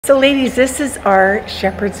So ladies, this is our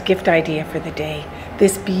shepherd's gift idea for the day.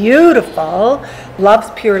 This beautiful Love's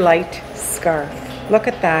Pure Light scarf. Look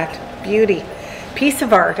at that beauty. Piece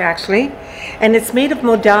of art actually. And it's made of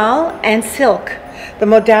modal and silk. The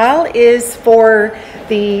modal is for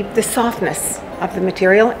the softness of the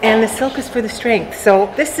material and the silk is for the strength.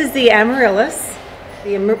 So this is the Amaryllis.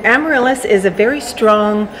 The Amaryllis is a very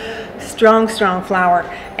strong flower.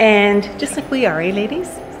 And just like we are, eh ladies?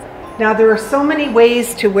 Now there are so many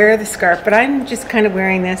ways to wear the scarf, but I'm just kind of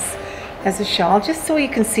wearing this as a shawl just so you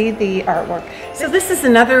can see the artwork. So this is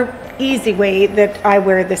another easy way that I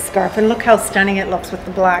wear this scarf, and look how stunning it looks with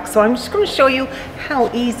the black. So I'm just going to show you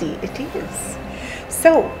how easy it is.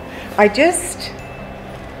 So I just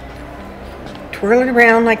twirl it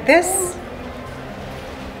around like this,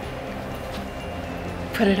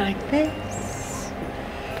 put it like this,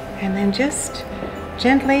 and then just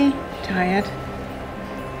gently tie it.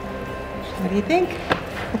 What do you think?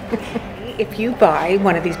 If you buy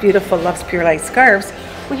one of these beautiful Love's Pure Light scarves,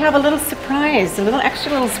 we have a little surprise, a little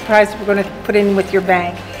extra surprise we're going to put in with your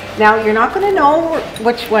bag. Now, you're not going to know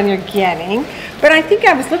which one you're getting, but I think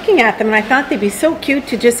I was looking at them and I thought they'd be so cute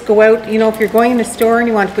to just go out, you know, if you're going in a store and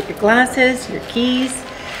you want to put your glasses, your keys,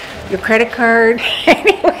 your credit card.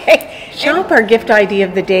 Anyway, shop our gift idea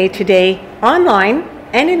of the day today online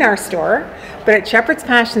and in our store, but at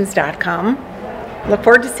shepherdspassions.com. Look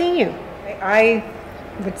forward to seeing you. I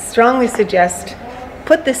would strongly suggest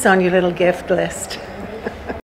put this on your little gift list.